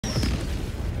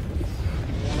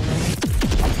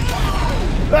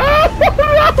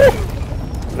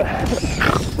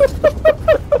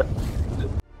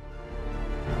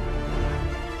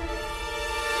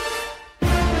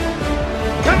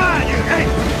Come on, you! Hey!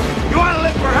 You want to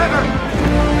live forever?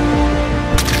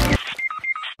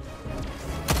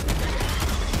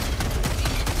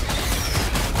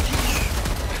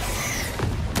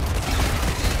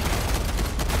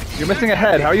 You're missing a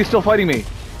head. How are you still fighting me?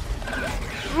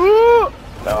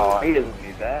 No, he doesn't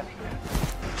do that.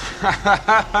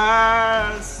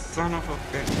 Son of a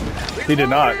bitch. He did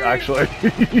not, actually.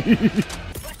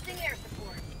 Requesting air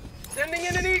support. Sending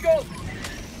in an eagle!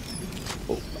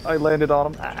 Oh, I landed on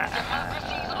him.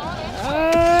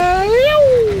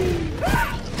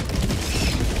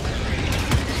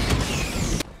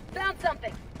 Found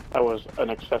something. That was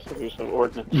an excessive use of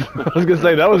ordnance. I was gonna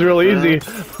say, that was real easy.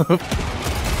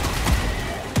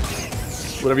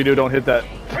 Whatever you do, don't hit that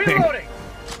thing. Reloading!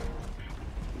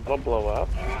 It'll blow up.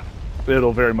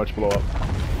 It'll very much blow up.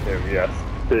 Yes,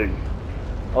 big.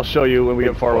 I'll show you when we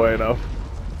get far away enough.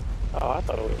 Oh, I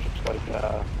thought it was just like,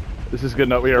 This is good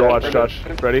enough. Here, watch, Josh.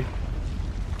 Ready?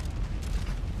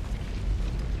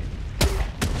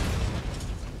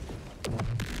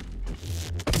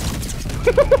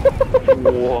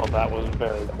 whoa, that was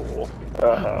very cool.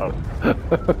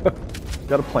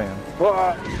 Got a plan.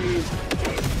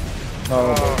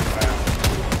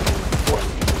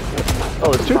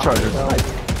 Oh, it's two chargers.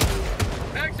 Nice.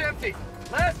 Mag's empty!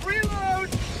 Last reload!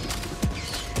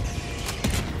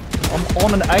 I'm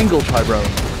on an angle, Tybro.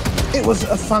 It was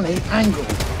a funny angle.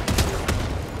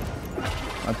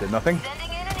 I did nothing.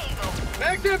 Sending in an eagle.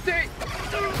 Mag's empty!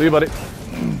 See you, buddy.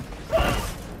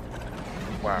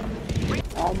 Wow.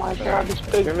 Oh my god, this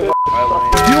big fish.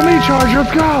 You me, Charger.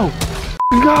 Let's go.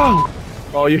 Go.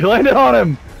 Oh, you landed on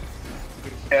him.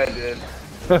 Yeah, I did.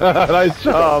 Nice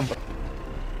job.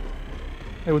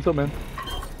 Hey, what's up, man?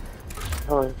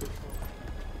 Oh,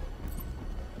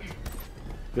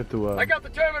 You have to. I got the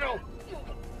terminal!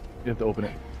 You have to open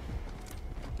it.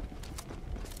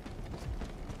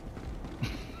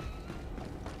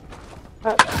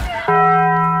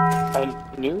 I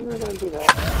knew you were gonna do that.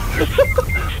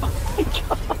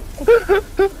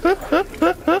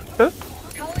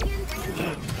 Calling in.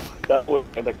 That was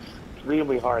an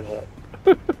extremely hard hit.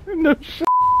 No shit.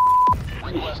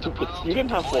 You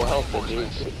didn't have full health, did you?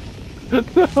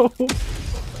 No.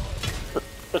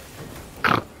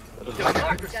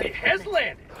 Democracy has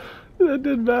landed! That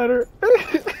didn't matter.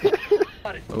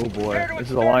 Oh boy, this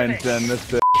is a lion's den. This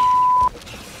bitch.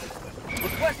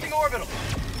 Requesting orbital!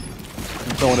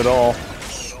 I'm throwing it all.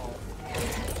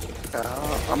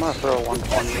 I'm gonna throw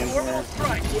 120 in Orbital here.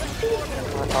 strike!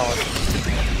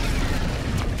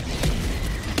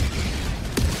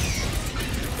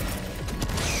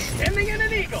 Sending in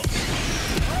an eagle!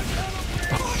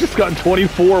 Just got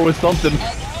 24 with something.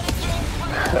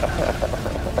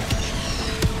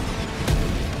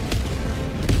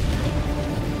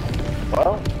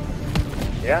 Well,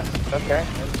 yeah, okay.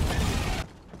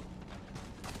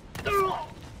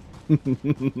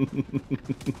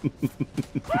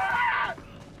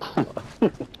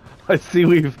 I see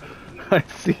we've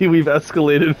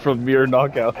escalated from mere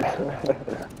knockouts.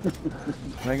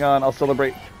 Hang on, I'll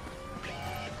celebrate.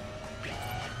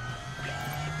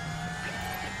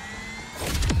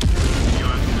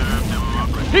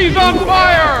 He's on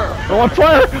fire! I'm on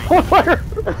fire! I'm on fire!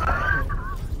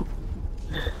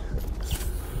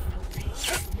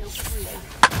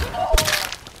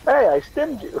 Hey, I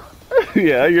stemmed you.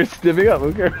 Yeah, you're stimming up,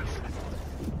 who cares?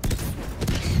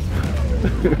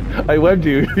 I webbed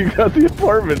you, you got the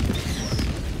apartment.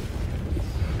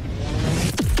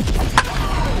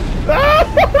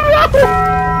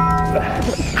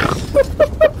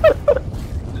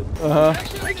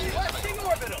 Requesting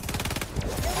orbital!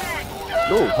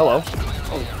 Oh, hello.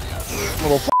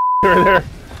 Little right there.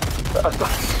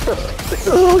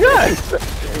 Little guy.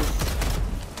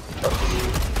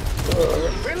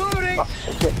 Reloading! I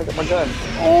can't pick up my gun.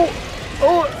 Oh,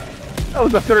 that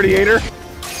was a 38er.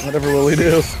 Whatever will we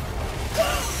do?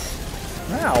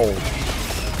 Ow.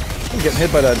 I'm getting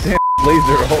hit by that damn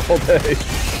laser all day.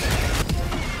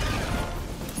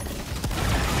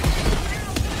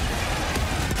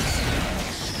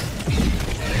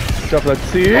 Drop that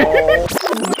C. Oh.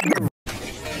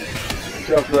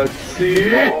 Drop that C.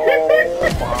 Oh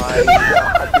my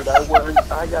god, dude,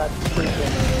 I got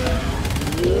freaking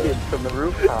yeeted from the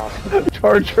rooftop.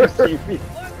 Charger.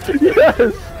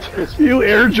 Yes. You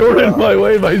Air Jordan my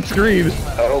way, my screen.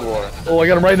 Oh boy. Oh, I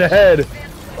got him right in the head.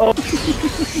 Oh.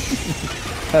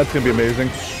 That's gonna be amazing.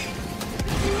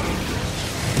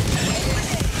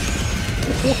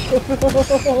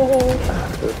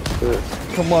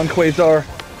 Come on, Quasar.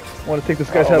 I want to take this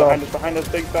guy's head off. Behind us,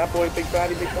 big fat boy, big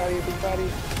fatty, big fatty, big fatty.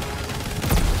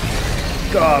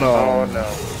 Got him. Oh no.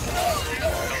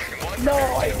 No,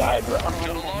 I died.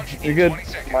 You're good.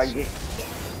 My game.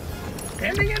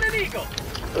 Ending in an eagle.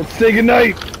 Let's say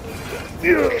goodnight.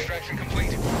 Extraction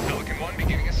complete. Pelican 1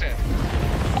 beginning ascent.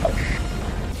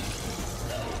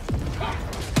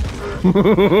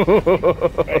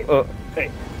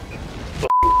 Hey.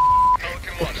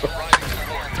 Pelican 1 arriving to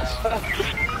coordinates.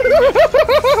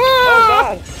 Oh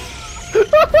god.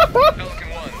 Pelican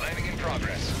 1 landing in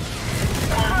progress.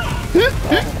 Oh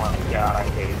my god, I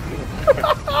hate you.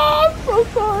 I'm so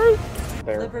sorry.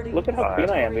 There. Look at how clean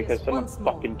I am because someone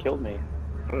fucking killed me.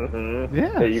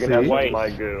 Yeah, Hey, you can have see? white. My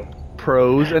goo.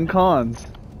 Pros and cons.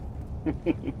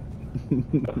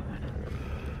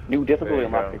 New difficulty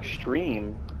unlocked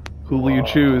extreme. Who will you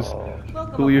choose?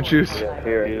 Who will you choose?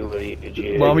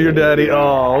 Here. Mommy or daddy?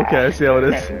 Oh, okay, I see how it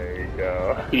is. There you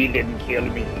go. He didn't kill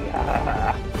me.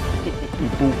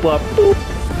 Boop, bop, boop.